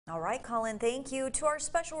All right, Colin, thank you. To our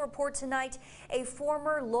special report tonight, a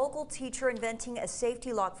former local teacher inventing a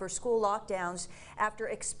safety lock for school lockdowns after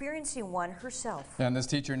experiencing one herself. And this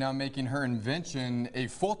teacher now making her invention a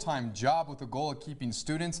full-time job with the goal of keeping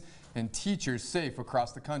students and teachers safe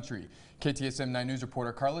across the country. KTSM 9 News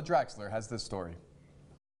reporter Carla Draxler has this story.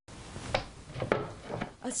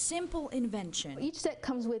 A simple invention. Each set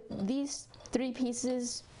comes with these 3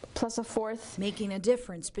 pieces plus a 4th. Making a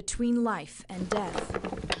difference between life and death.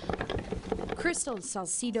 Crystal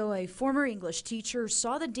Salcido, a former English teacher,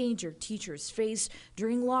 saw the danger teachers face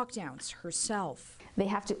during lockdowns herself. They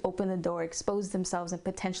have to open the door, expose themselves and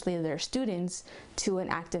potentially their students to an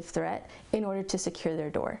active threat in order to secure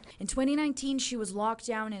their door. In 2019, she was locked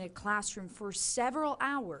down in a classroom for several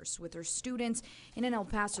hours with her students in an El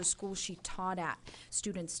Paso school she taught at.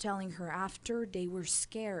 Students telling her after they were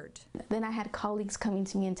scared. Then I had colleagues coming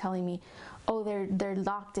to me and telling me, oh, their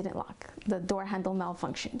lock didn't lock. The door handle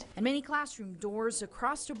malfunctioned. And many classroom doors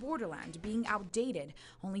across the borderland being outdated,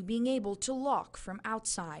 only being able to lock from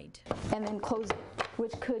outside. And then close it,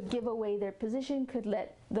 which could give away their position, could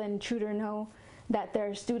let the intruder know that there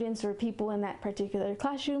are students or people in that particular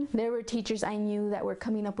classroom. There were teachers I knew that were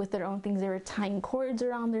coming up with their own things. They were tying cords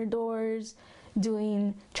around their doors,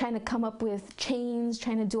 trying to come up with chains,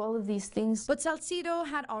 trying to do all of these things. But Salcido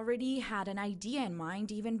had already had an idea in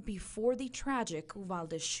mind even before the tragic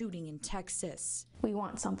Uvalde shooting in Texas. We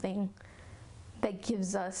want something that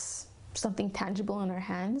gives us something tangible in our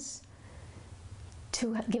hands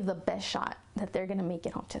to give the best shot that they're going to make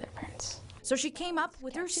it home to their parents. So she came up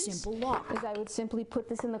with her simple lock. I would simply put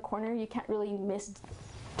this in the corner. You can't really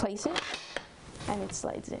misplace it, and it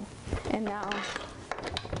slides in. And now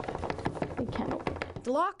it can't open.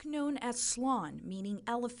 The lock known as slan, meaning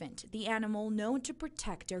elephant, the animal known to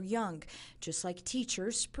protect their young, just like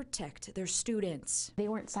teachers protect their students. They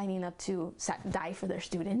weren't signing up to die for their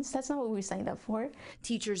students. That's not what we signed up for.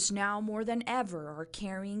 Teachers now more than ever are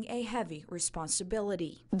carrying a heavy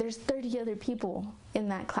responsibility. There's 30 other people in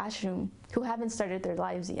that classroom who haven't started their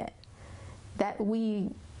lives yet that we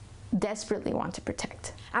desperately want to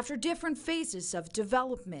protect. After different phases of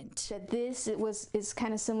development. That this is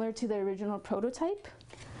kind of similar to the original prototype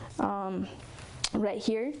right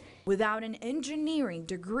here. Without an engineering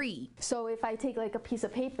degree. So if I take like a piece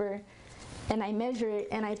of paper and I measure it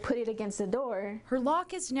and I put it against the door. Her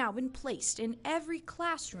lock has now been placed in every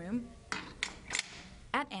classroom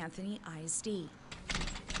at Anthony ISD.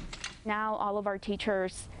 Now all of our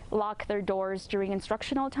teachers lock their doors during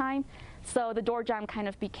instructional time, so the door jamb kind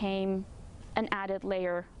of became an added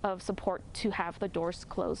layer of support to have the doors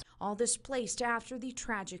closed. All this placed after the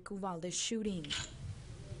tragic Uvalde shooting.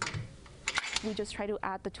 We just try to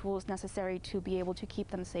add the tools necessary to be able to keep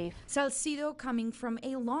them safe. Salcido coming from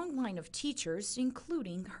a long line of teachers,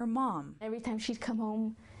 including her mom. Every time she'd come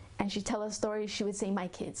home and she'd tell us stories, she would say, "My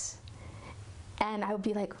kids." And I would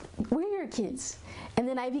be like, "We're your kids." And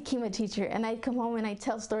then I became a teacher and I'd come home and I'd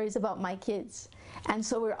tell stories about my kids. And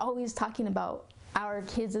so we're always talking about our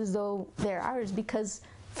kids as though they're ours, because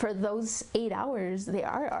for those 8 hours, they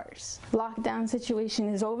are ours. Lockdown situation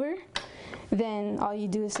is over, then all you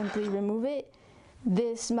do is simply remove it.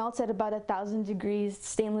 This melts at about 1,000 degrees,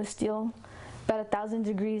 stainless steel, about 1,000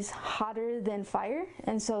 degrees hotter than fire,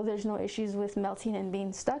 and so there's no issues with melting and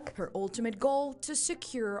being stuck. Her ultimate goal, to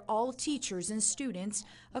secure all teachers and students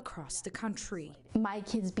across the country. My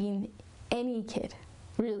kids being any kid,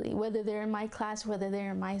 really, whether they're in my class, whether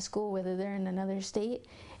they're in my school, whether they're in another state,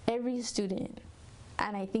 every student,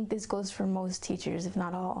 and I think this goes for most teachers, if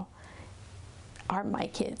not all, are my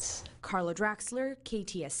kids. Carla Draxler,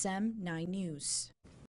 KTSM 9 News.